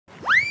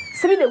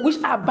Say the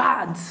wish are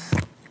bad.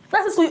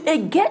 That's so a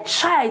get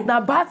child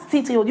na bad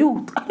thing to your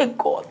youth. Oh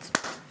God.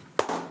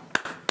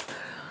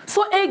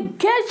 So a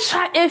get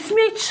child, a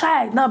female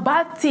child na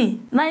bad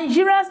thing.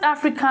 Nigerians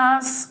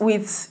Africans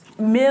with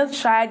male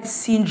child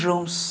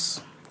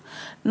syndromes.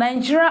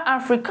 Nigerian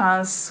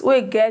Africans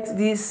will get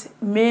these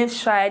male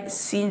child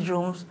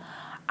syndromes.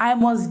 I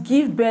must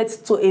give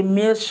birth to a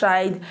male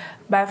child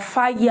by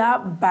fire,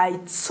 by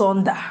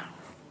thunder.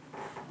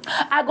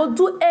 I go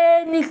do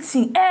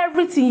anything,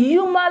 everything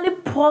humanly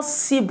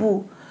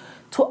possible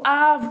to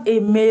have a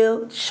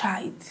male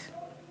child.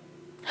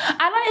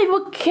 I don't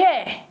even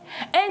care.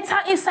 Enter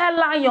inside,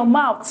 line your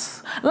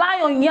mouth,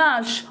 line on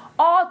yash,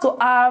 or to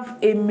have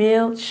a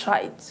male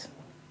child.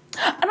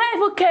 I don't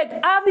even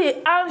care. Have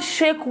a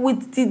handshake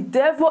with the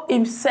devil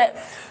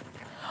himself,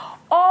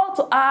 or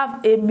to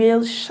have a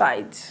male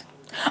child.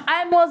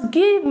 I must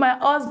give my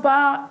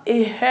husband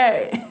a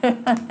hair.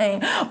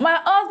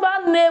 My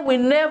husband's name will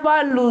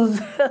never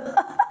lose.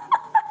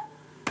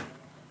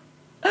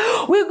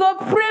 We go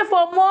pray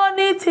for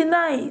money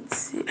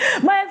tonight.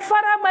 My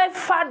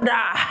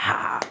father,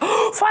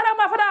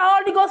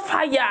 Holy Ghost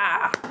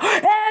fire.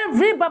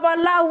 Every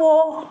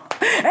babalawo,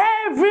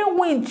 every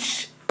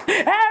winch,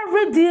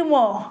 every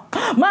demon,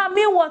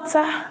 mommy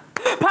water,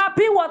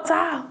 papi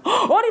water,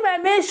 only my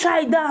main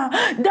child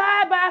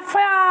die by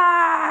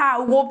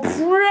fire. We'll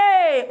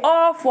pray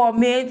all for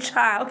my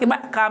child. Okay,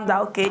 might calm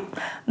down. Okay,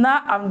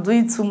 now I'm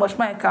doing too much.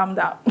 Might calm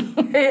down.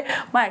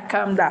 Might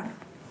calm down.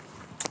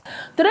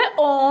 Today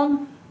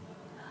on,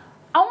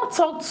 I won't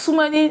talk too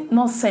many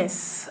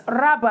nonsense,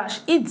 rubbish,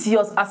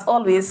 idiots as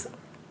always.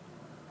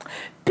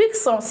 Pick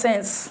some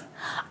sense,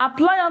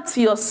 apply it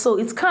to your soul.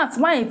 It can't,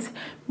 might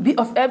be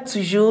of help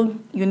to you.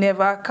 You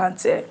never can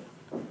tell.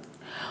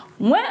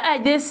 When I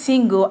did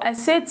single, I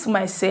said to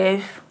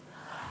myself,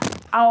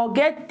 I'll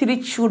get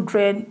 3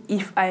 children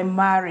if I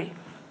marry.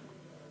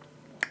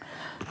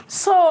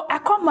 So I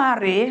can't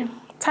marry.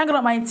 Thank God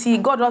Almighty,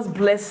 God just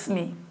bless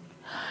me.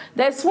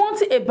 There's one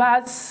thing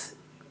about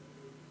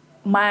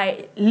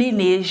my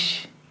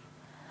lineage.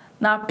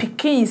 Now,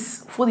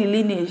 Pikins for the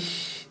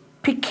lineage.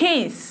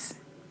 Pikins.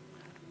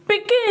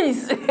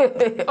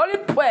 Only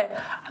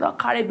prayer. I don't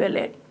carry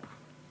belly.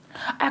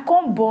 I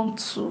can't born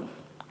two.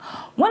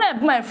 When I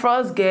be my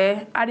first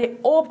girl, I dey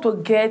hope to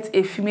get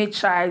a female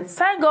child.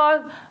 Thank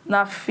God,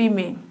 now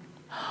female.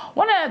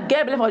 When I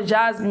get belly for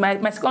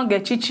Jasmine, my second girl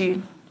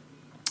Chichi,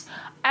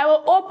 I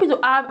will hope to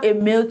have a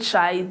male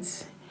child.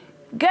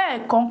 Girl,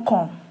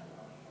 come.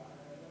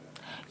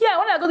 Yeah,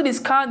 when I go to this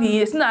county,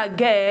 it's not a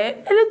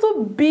girl. A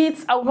little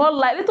bit, I will not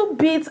lie. A little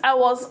bit, I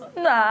was,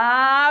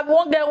 nah,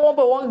 one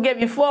girl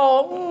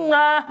before.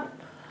 Nah.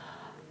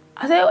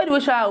 I said, what do you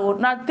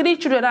child? Now 3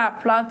 children I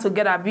plan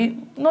together. Be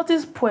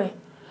notice point.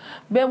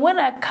 But when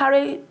I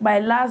carry my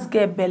last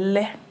girl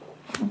Belle,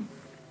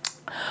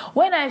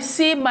 when I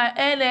see my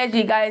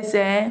energy, guys,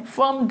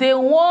 from day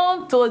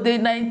 1 to day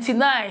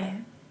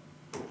 99,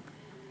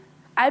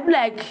 I be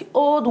like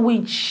old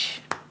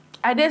witch.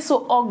 I did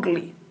so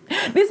ugly.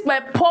 This my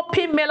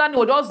poppy Melanie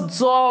was just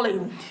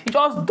dulling.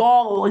 Just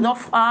dull,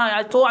 enough fine.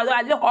 I told her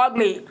I look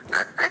ugly.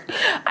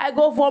 I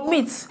go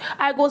vomit.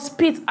 I go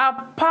spit.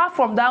 Apart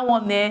from that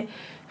one,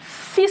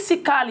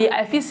 physically,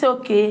 I feel so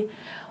okay.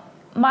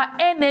 My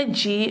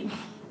energy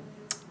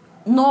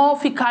no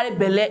fit carry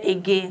belle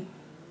again.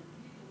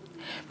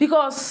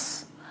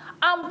 Because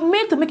I'm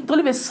made to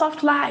live a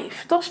soft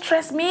life. Don't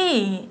stress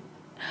me.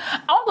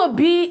 I want to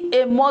be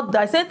a mother,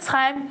 at the same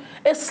time,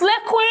 a slay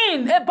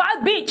queen, a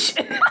bad bitch.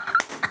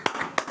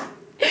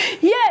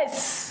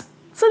 Yes.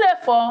 So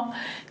therefore,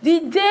 the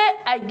day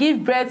I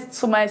give birth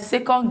to my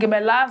second girl, my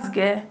last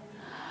girl,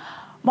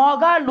 my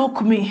oga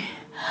look me.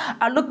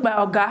 I look my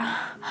oga.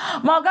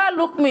 My oga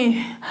look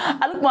me.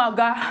 I look my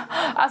oga.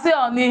 I say,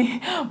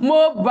 honey,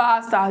 more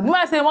bastard. You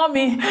might say,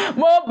 mommy,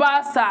 more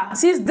bastard.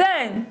 Since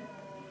then,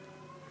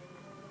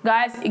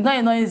 guys, ignore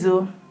your noise.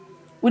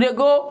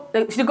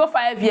 She go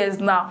 5 years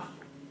now.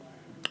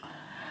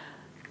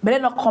 But they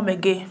not come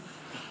again.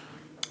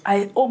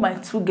 I owe my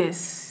 2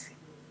 girls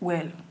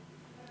well.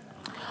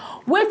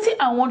 Waiting,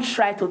 I won't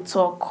try to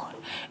talk.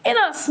 In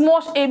as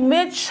much a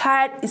male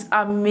child is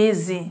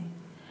amazing,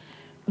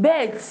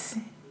 but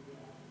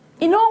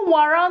it don't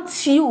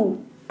warrant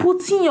you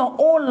putting your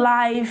own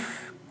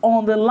life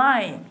on the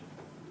line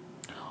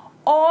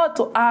or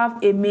to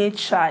have a male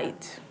child.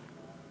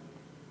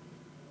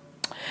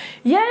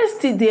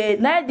 Yesterday,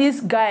 now this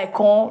guy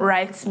come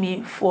write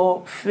me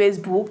for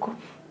Facebook.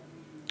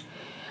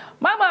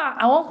 Mama,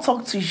 I want to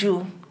talk to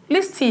you.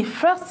 Listen,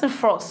 first and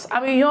first,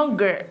 I'm a young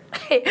girl.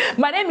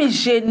 My name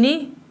is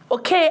Jenny.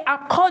 Okay,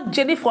 I'm called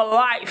Jenny for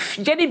life.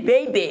 Jenny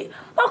baby.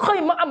 Don't call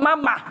me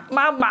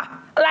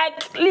mama.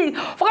 Like,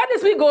 forget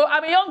this week,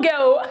 I'm a young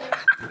girl.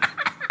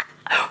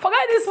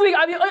 Forget this week,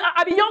 I'm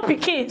a young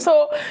pikin.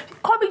 So,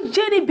 call me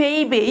Jenny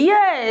baby.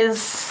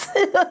 Yes.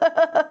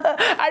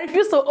 I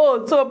refuse to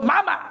old. So,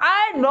 mama,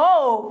 I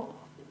know.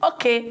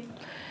 Okay.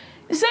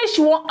 She said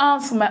she won't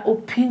answer my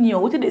opinion.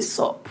 What did they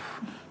sup?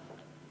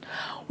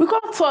 We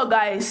come talk,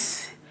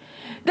 guys.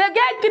 They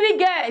get 3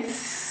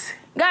 girls.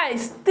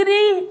 Guys,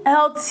 3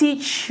 healthy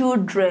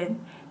children,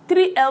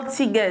 3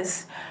 healthy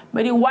girls,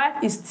 but the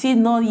wife is still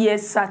not yet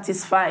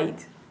satisfied.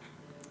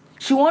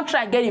 She won't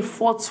try and get a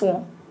 4th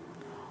one,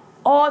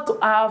 or to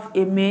have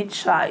a male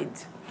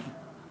child.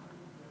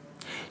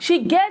 She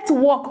gets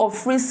work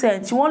of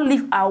recent. She won't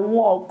leave her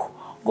work,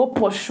 go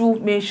pursue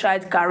male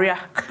child career.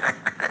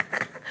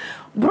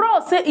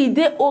 Bro say he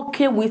dey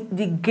okay with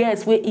the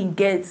girls wey he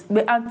gets,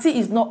 but auntie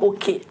is not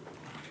okay.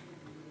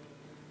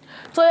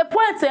 So the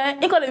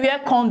point he gonna wear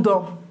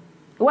condom.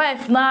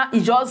 Wife now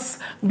is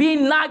just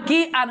being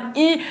naggy and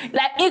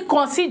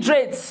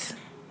inconsiderate.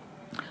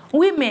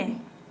 Women,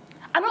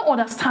 I don't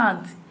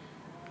understand.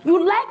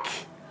 You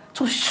like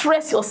to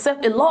stress yourself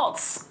a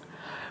lot.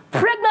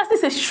 Pregnancy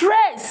is a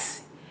stress.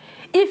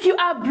 If you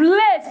are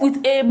blessed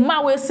with a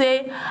man will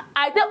say,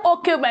 I dey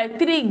okay by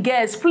 3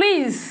 girls,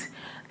 please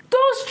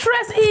don't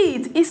stress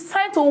it. It's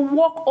time to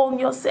work on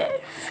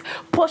yourself.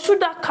 Pursue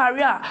that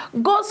career.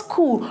 Go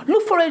school.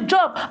 Look for a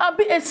job and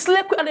be a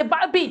slave queen and a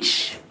bad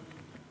bitch.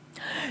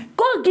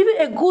 God give you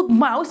a good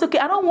man. It's okay.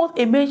 I don't want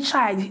a male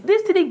child.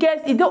 These 3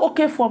 girls, is they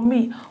okay for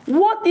me?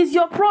 What is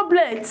your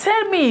problem?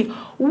 Tell me.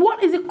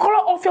 What is the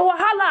color of your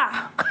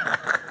wahala?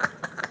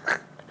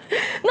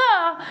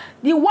 Now,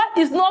 the wife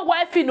is not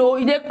wife, you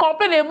know. They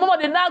complain the mama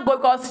they not go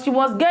because she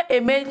must get a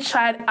male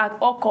child at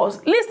all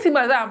costs. Listen,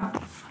 madam.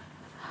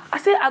 I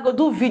say I go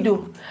do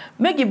video.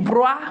 Make it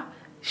bro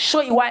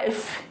show your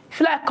wife. If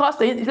you like cost,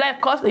 you need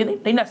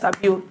to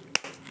stop you.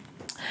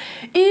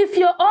 If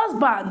your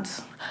husband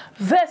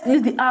first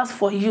leaves the house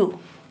for you,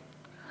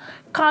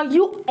 can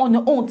you on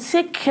your own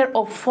take care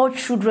of 4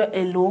 children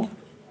alone?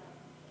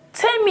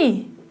 Tell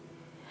me.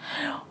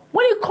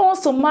 When it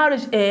comes to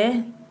marriage,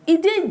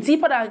 it is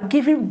deeper than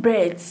giving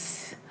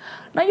birth.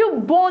 Now you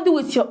bond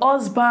with your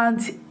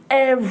husband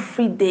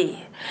every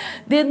day.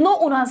 They know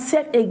on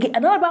herself again.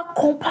 And not about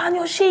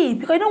companionship.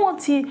 Because you don't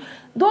want to,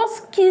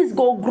 those kids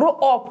go grow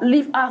up,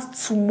 leave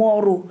us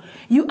tomorrow.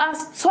 You are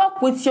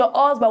stuck with your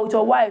husband, with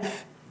your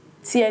wife,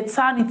 till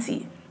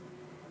eternity.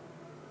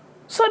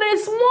 So there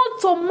is more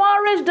to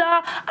marriage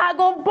that I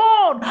go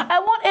born. I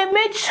want a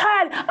male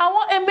child. I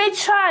want a male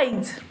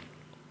child.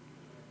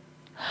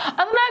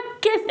 Another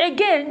case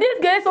again, this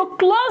girl is so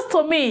close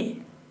to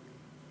me.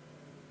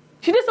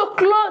 She is so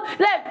close,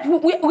 like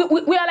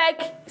we are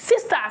like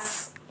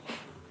sisters.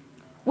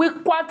 We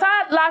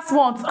quartered last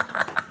month.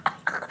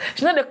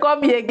 She know they call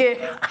me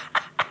again.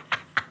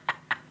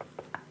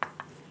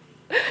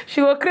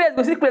 She will crazy,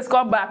 go see place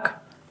come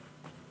back.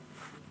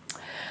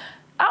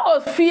 I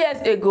was few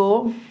years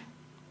ago.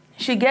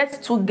 She gets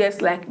 2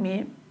 girls like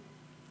me.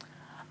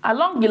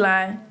 Along the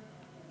line,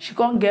 she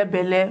can't get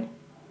belle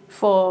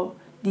for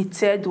the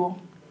 3rd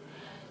one.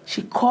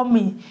 She call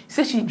me,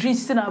 say she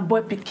dreams seeing her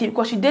boy pikin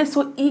because she is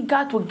so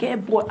eager to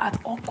get boy at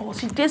all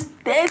costs. She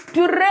just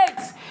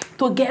desperate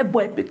to get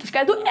boy pikin. She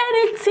can do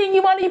anything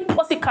humanly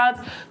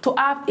possible to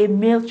have a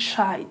male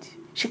child.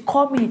 She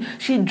call me,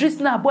 she dreams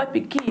seeing her boy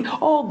pikin.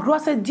 Oh,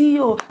 gracias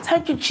Dio,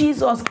 thank you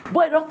Jesus.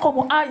 Boy don't come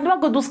on, you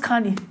never go do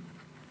scanning.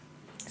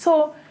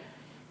 So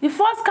the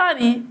first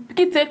scanning,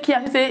 pikin take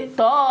care. She say,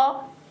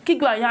 "Toh, kick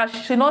go and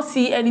she not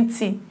see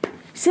anything."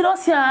 See, don't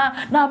see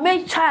her now,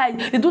 male child.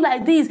 They do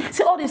like this.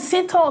 See all the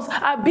symptoms.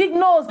 A big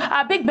nose,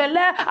 a big belly,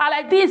 I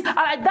like this,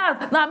 I like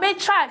that. Now, male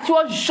child. She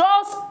was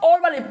just all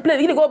over the place.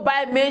 You need to go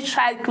buy male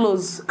child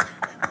clothes.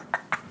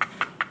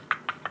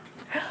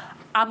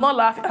 I'm not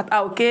laughing at her,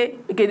 okay?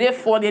 Okay, they're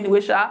funny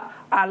anyway, sha.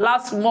 I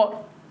laugh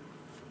more.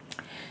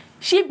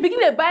 She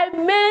began to buy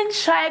male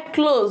child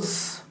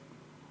clothes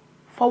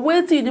for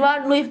waiting. You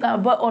don't know if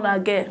that boy on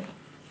again.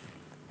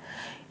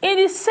 In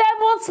the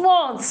 7th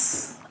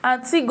month.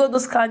 Auntie go to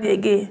scan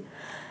again.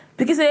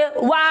 Because say,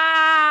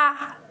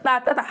 wah, ta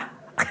ta ta.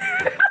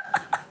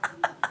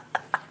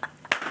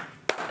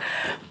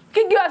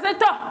 Kiki was say,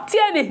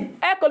 tieni,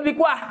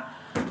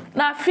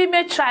 now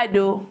female child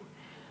though.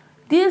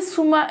 This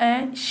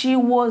woman, she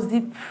was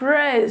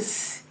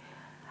depressed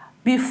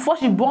before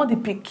she born the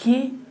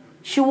pikin.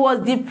 She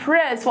was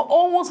depressed for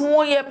almost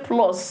 1 year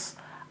plus.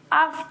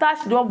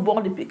 After she don't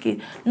born the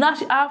pikin, now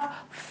she have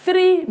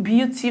 3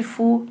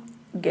 beautiful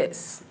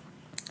girls.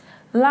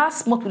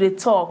 Last month we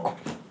talk.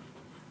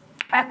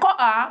 I call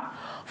her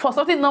for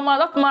something normal,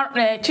 not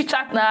chit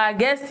chat now,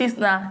 guess this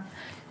now.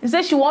 She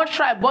said she won't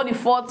try body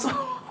 4th.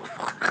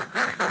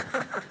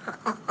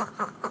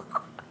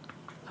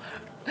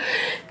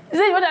 She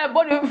said she want to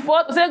body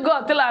 4th. She said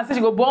God tell her say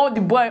she go born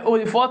the boy on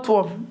the 4th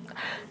one.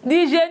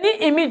 The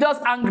genie in me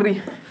just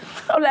angry.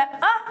 I'm like,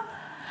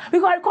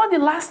 because I recall the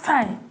last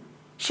time.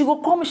 She go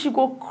come, she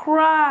go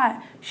cry.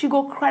 She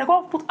go cry.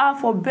 Go put her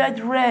for bed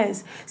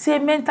rest. Say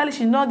mentally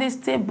she not this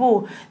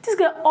stable. This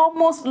girl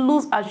almost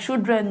lose her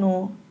children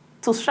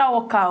to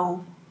shower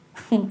cow.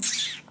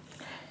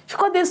 She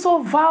got they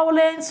so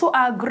violent, so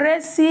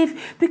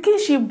aggressive.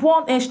 Because she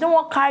born and she don't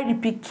want to carry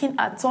the pikin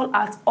at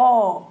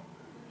all.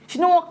 She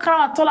don't want to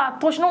carry at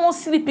all. She don't want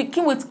to see the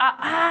pikin with her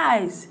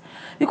eyes.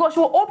 Because she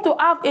will hope to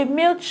have a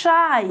male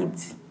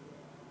child.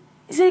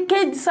 You say,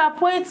 que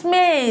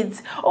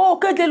disappointment. Oh,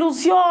 que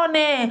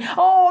delusione.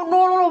 Oh,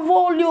 no,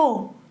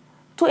 voglio.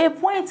 To a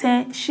point,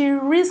 she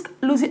risked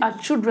losing her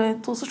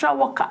children to a social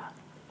worker.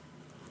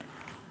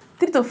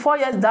 3 to 4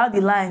 years down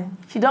the line,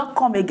 she don't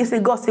come again, say,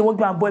 God say, won't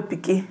be my boy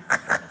Piqué.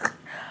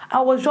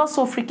 I was just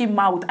so freaking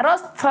mad. I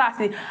just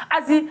tried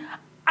as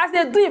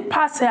they do it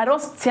past her, I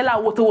just tell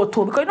her what.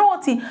 Because you know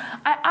what?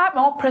 I have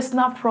my own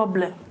personal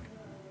problem.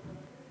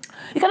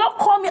 You cannot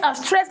call me and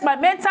stress my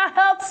mental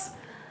health.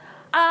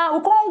 We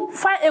can't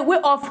find a way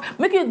of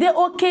making you day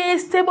okay,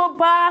 stable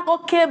back,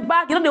 okay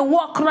back. You know the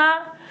work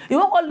now. You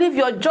won't go leave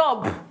your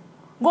job.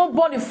 Go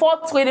born the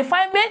 4th grade. They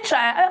find me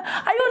child.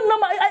 Are you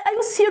normal? Are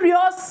you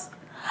serious?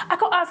 I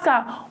can ask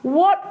her,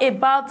 what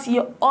about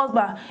your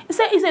husband?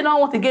 He said no, I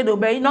want to get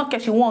over. You not care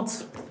she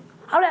wants.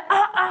 I'm like,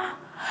 I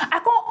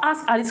can't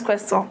ask her this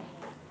question.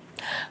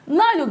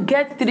 Now you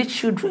get 3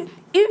 children.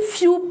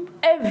 If you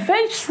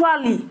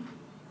eventually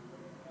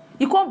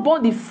you can't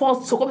born the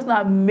 4th, so come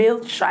a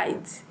male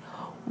child.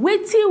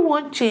 Waiting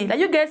won't change. That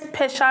you get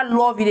special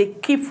love you they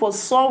keep for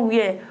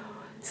somewhere.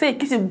 Say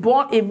you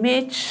born a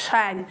male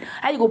child,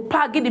 and you go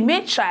pack get the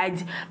male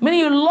child. Meaning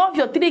you love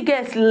your 3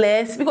 girls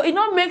less because it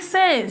don't make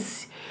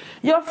sense.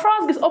 Your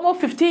first is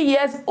almost 15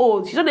 years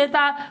old. She don't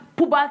enter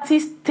puberty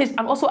stage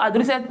and also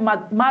adolescent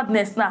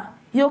madness now.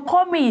 You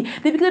call me,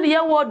 they begin the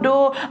year word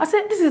though. I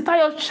said, this is the time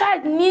your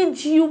child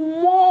needs you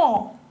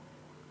more.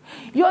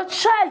 Your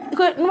child,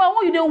 because number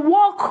one, you don't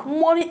work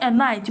morning and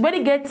night. You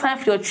better get time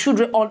for your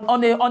children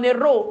on a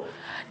row.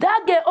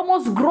 That girl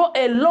almost grow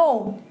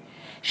alone.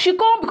 She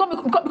can't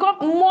become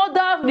more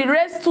than the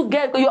rest to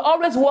get because you're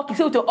always working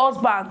with your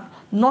husband.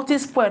 Nothing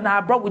spoiled. Now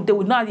I brought with the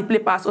now the play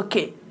pass.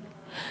 Okay.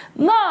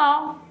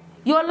 Now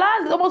your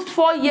last is almost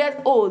 4 years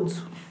old.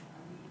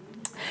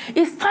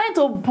 It's time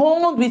to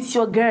bond with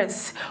your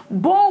girls.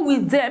 Bond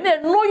with them.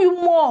 They know you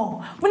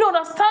more. When they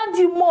understand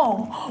you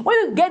more. When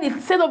you get the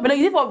set of belly,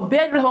 you need for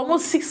bed rest for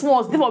almost 6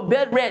 months. You need for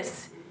bed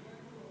rest.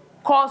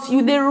 Because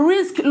you they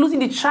risk losing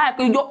the child.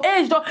 Your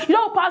age, you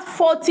don't pass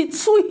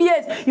 42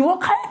 years. You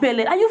won't carry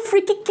belly. Are you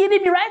freaking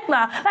kidding me right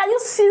now? Are you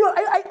serious?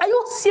 Are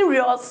you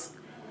serious?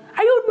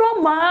 Are you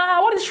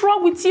normal? What is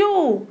wrong with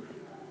you?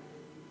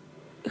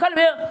 You can't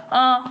be,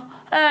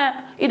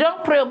 you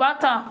don't pray about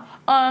that.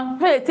 When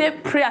they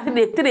take prayer, I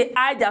think they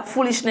hide their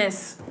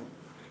foolishness.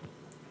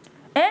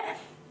 I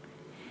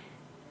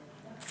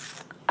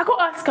could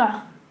ask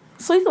her,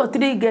 so if your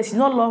 3 girls, you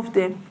don't love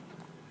them.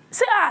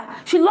 Say,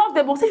 she loves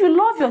them, but if you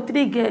love your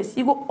 3 girls,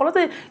 you go,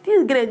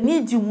 this girl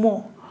needs you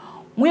more.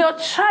 When your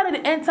child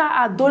enter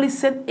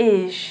adolescent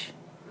age,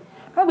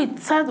 it will be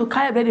time to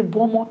carry baby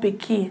born more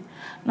picky.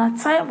 Now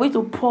time for you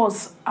to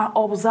pause and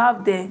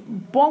observe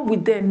them, bond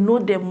with them, know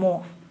them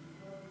more.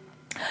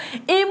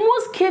 In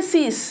most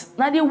cases,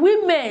 now the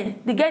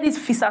women, they get this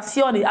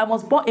fixation, I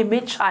must born a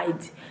male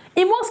child.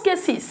 In most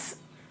cases,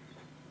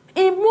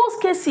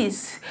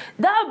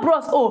 that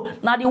bros, oh,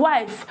 now the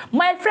wife,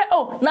 my friend,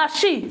 oh, now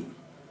she.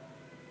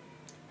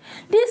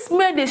 These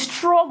men, they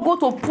struggle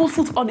to put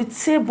food on the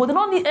table. They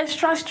don't need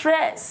extra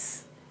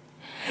stress.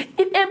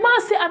 If a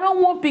man say, I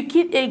don't want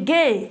pikin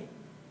again,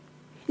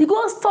 you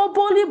go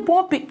stubbornly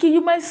born pikin,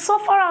 you might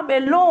suffer him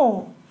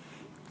alone.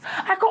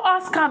 I can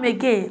ask him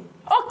again.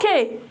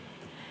 Okay.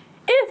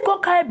 If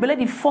God carry belly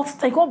the 4th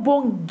time, God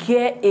born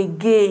girl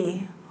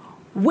again.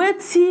 Wait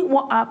till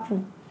what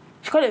happen.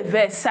 She call a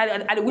verse,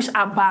 and they wish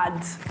her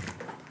bad.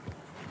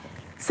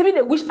 Say me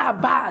they wish her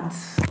bad.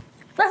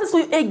 That's so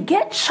you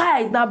get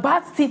child, now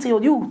bad thing to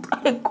your youth.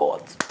 Thank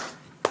God.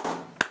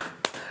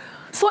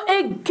 So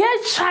a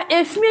get child,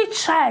 a female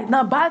child,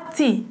 now bad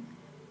thing.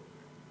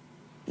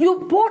 You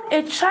born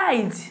a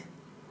child,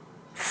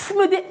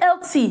 female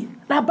healthy,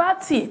 now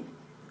bad thing.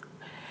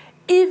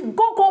 If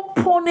God go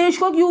punish,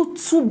 God you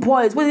 2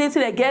 boys, when they say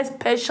they get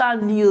special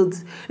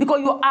needs, because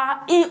you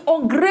are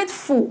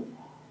ungrateful,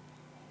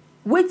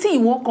 wait till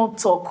you won't come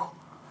talk.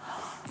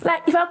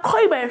 Like if I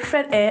call you my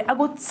friend, I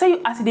go tell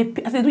you as they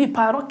do it,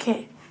 I don't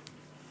care.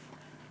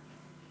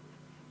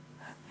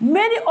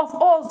 Many of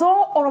us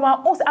don't on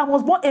our own. I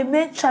was born a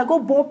man child, go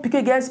born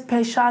people get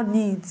special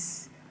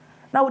needs.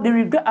 Now they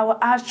regret our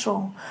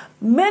action.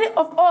 Many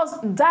of us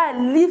die,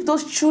 leave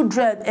those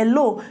children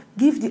alone,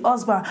 give the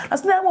husband.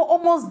 That's why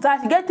almost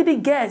died. She get 3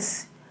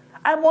 girls.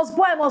 I must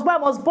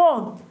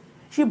born.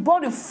 She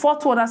born the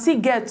 4th one and still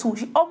get 2.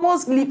 She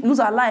almost lose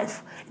her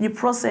life in the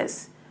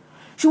process.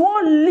 She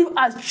won't leave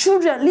her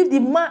children, leave the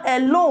man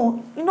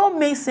alone. It don't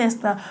make sense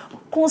now.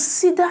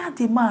 Consider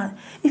the man.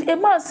 If a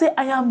man say,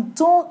 I am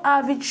done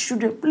having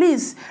children,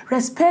 please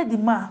respect the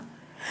man.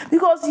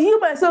 Because you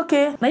might say,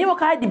 okay, now you will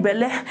carry the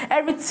belly,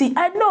 everything.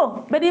 I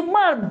know, but the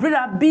man bring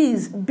up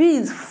bees,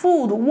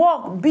 food,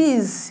 work,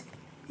 bees.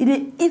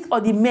 They eat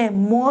on the men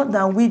more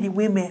than we the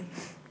women.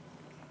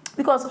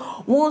 Because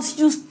once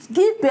you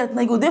give birth,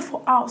 now you go there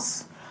for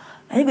house,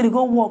 and you're going to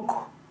go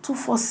work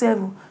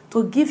 24/7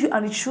 to give you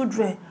and the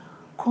children.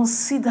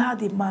 Consider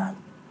the man.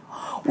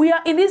 We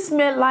are in this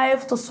man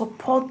life to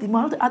support the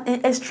man, to add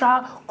an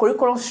extra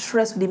curriculum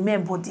stress with the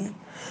man body.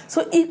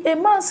 So if a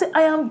man say,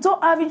 I am done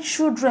having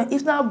children,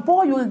 if not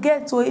boy you will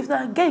get to, if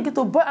not girl you get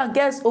to boy and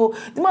girls, or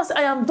the man say,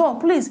 I am done,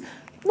 please,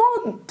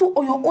 don't do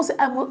on your own, say,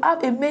 I will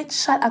have a male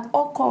child at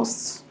all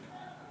costs.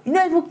 You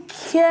don't even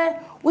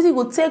care what it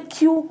will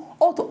take you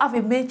or to have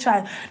a male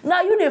child.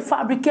 Now you dey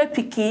fabricate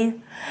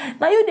pikin.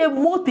 Now you dey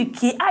mold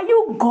pikin. Are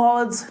you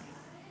God?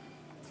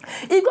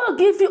 He gonna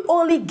give you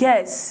only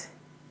girls.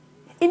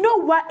 You know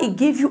why he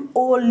give you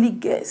only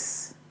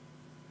girls?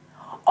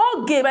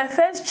 Okay, my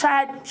first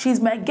child, she's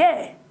my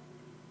girl.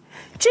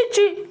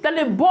 Chichi, than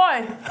a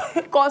boy,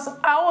 because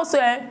I also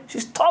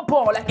she's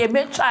stubborn like a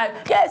male child.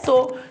 Yeah,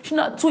 so she's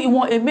not two in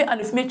one, a male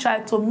and a female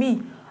child to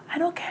me. I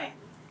don't care.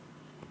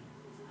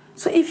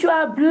 So if you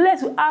are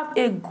blessed to have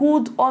a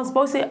good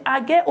husband, say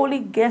I get only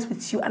girls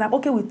with you and I'm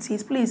okay with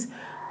it, please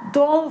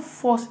don't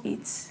force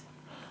it.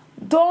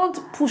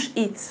 Don't push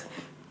it.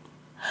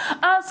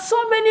 And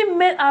so many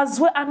men as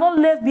well are not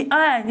left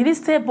behind in this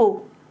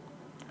table.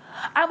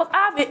 I must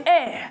have an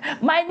heir.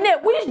 My name,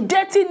 which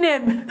dirty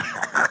name?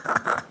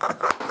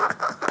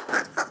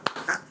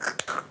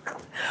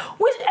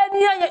 Which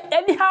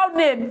anyhow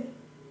name?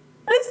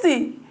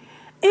 Listen,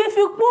 if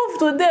you move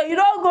today, you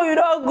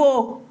don't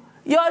go.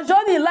 Your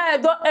journey in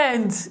life don't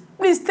end.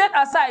 Please step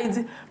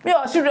aside. May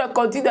your children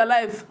continue their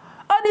life.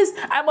 All this,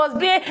 I must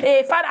be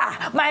a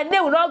father. My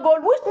name will not go.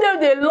 Which name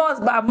they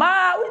lost,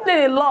 Mama? Which name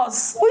they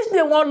lost? Which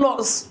name one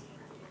lost?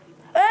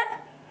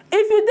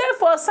 If you there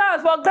for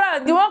science, for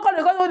grant, you won't call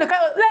the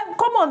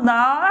come on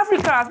now,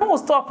 Africans, don't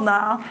stop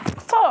now.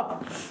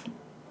 Stop.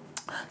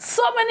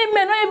 So many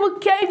men don't even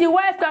care if the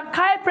wife can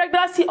carry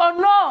pregnancy or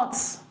not.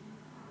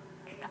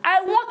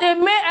 I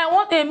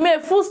want a male,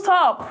 full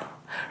stop.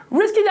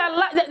 Risking their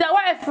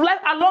wife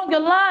life along the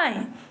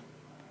line.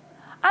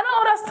 I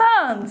don't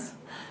understand.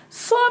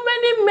 So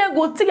many men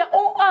go take their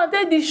own hand,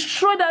 they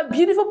destroy that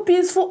beautiful,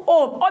 peaceful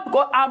home. All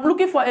because I'm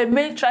looking for a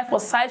male child for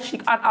side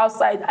chick and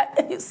outside.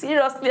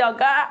 Seriously,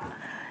 okay?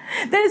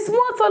 There is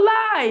more to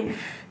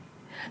life.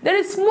 There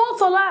is more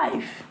to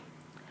life.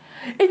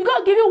 If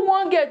God give you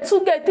 1 girl,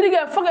 2 girl, 3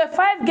 girl, 4 girl,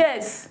 5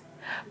 girls,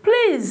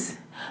 please,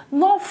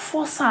 not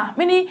force her.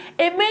 Meaning,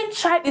 a male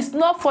child is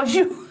not for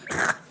you.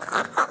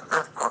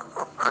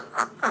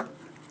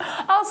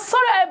 I'm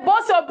sorry I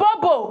bust your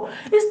bubble.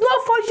 It's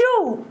not for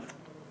you.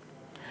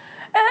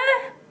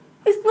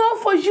 It's not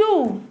for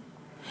you.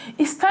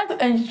 It's time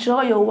to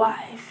enjoy your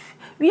wife.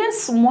 Wear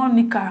small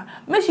knicker.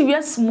 Make sure you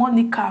wear small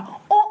knicker.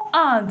 Oh,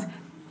 and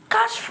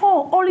cash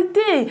for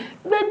holiday.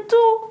 But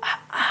do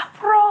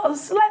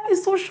bros. Life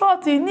is too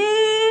short, Life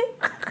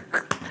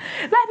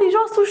is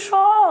just too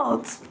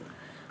short.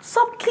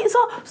 Stop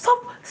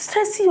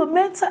stressing your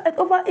mental health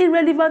over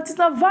irrelevant. It's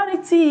not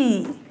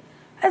vanity.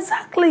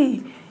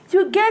 Exactly.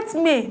 You get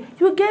me.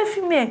 You get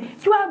female.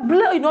 You are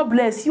blessed. You're not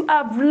blessed. You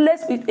are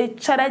blessed with a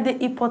child that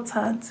is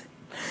important.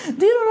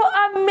 Do you know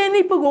how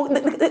many people go?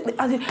 They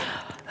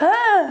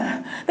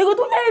go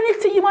do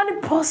anything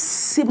humanly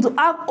possible to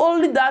have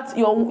only that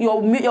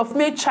your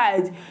female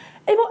child.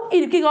 Even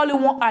if you give only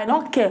one, I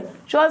don't care.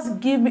 Just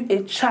give me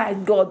a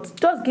child, God.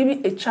 Just give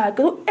me a child.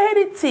 Do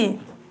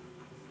anything.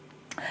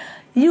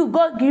 You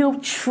God give you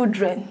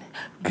children,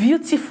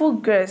 beautiful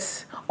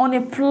girls on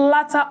a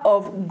platter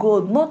of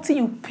gold. Nothing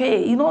you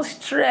pay, you no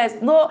stress,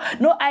 no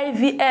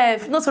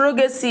IVF, no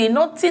surrogacy,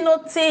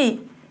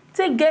 nothing.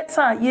 Take get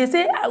time. You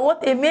say I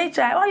want a male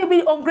child. Why are you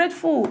being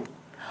ungrateful?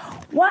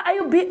 Why are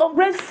you being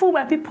ungrateful,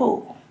 my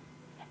people?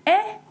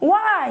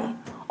 Why?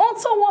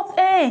 Until what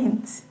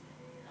end?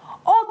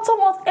 Until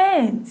what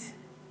end?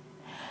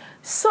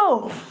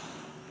 So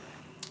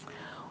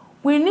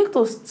we need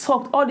to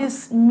stop all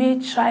this male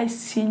child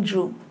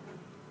syndrome.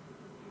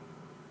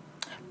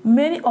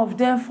 Many of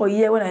them for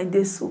years when I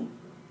did so.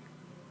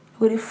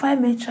 We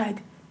define male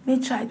child.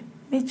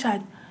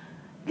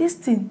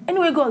 Listen,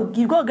 anyway, God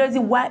gets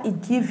it why He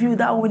give you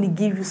that when He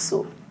give you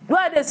so.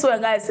 Why they so,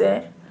 guys?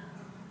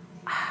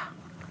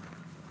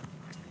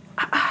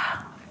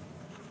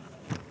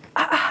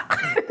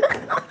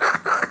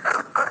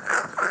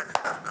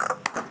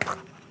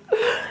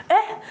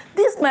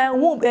 This my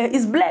womb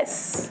is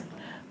blessed.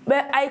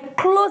 But I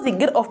close the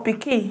gate of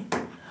Piquet.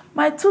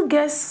 My 2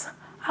 girls,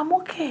 I'm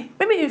okay.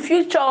 Maybe in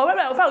future, maybe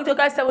if I will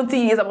take 70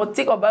 years, I will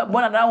take or buy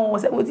another one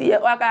 70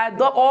 years, or I can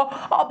dog,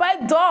 or buy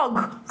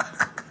dog.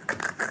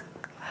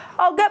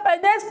 I'll get my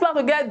next plan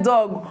to get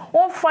dog.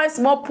 Won't find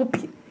small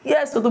puppy.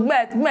 Yes, so to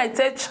my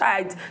third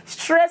child.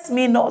 Stress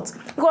me not.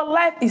 Because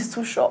life is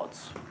too short.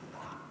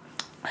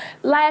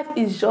 Life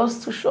is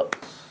just too short.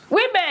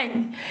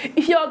 Women,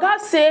 if your God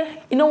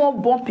say you don't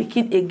want born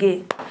pikin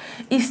again,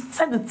 it's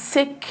time to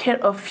take care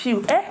of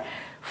you.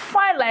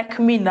 Fine like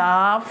me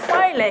now.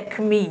 Fine like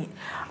me.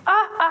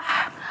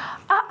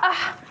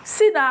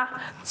 See now,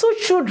 2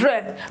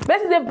 children,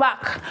 best in the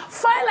back.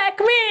 Fine like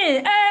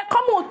me.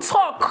 Come on,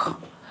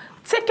 talk.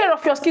 Take care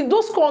of your skin.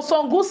 Do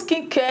some good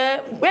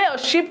skincare. Wear your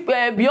sheep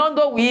beyond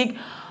the wig.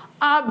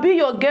 And be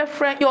your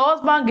girlfriend, your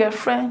husband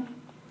girlfriend.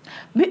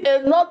 Be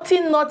a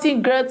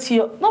nothing girl to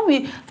you. No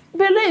be.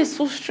 Bele is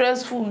too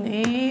stressful.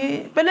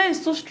 Bele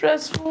is too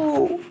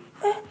stressful.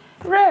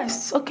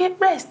 Rest, okay?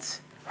 Rest,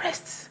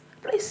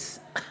 please.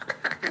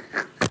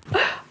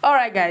 All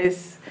right,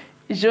 guys.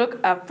 Joke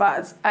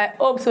apart. I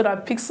hope so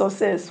that pick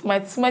success. My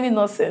too many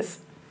nonsense.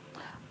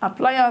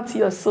 Apply out to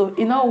your soul.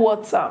 You know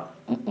what's up?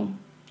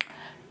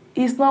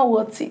 It's not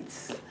worth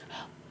it.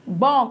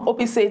 Born,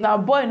 Opi say, now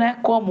boy na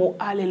come, oh,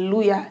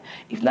 hallelujah.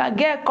 If na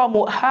girl come,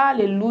 oh,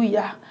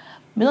 hallelujah.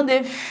 Me no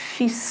dey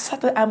feel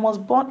certain I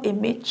must born a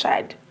male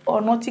child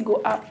or nothing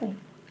go happen.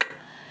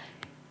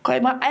 Because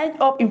it might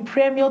end up in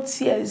premier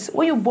tears.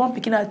 When you born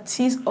pikin are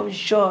tears of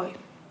joy.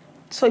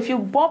 So if you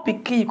born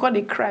pikin, you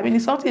can't cry. Meaning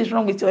something is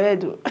wrong with your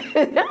head.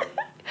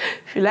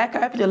 If you like,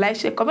 I put your like,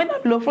 share, comment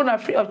down below. Phone are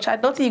free of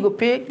charge. Nothing you go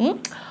pay.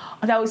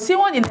 And I will see you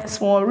on the next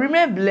one.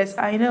 Remain blessed.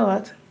 And you know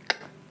what?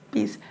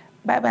 Peace.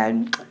 Bye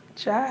bye.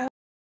 Ciao.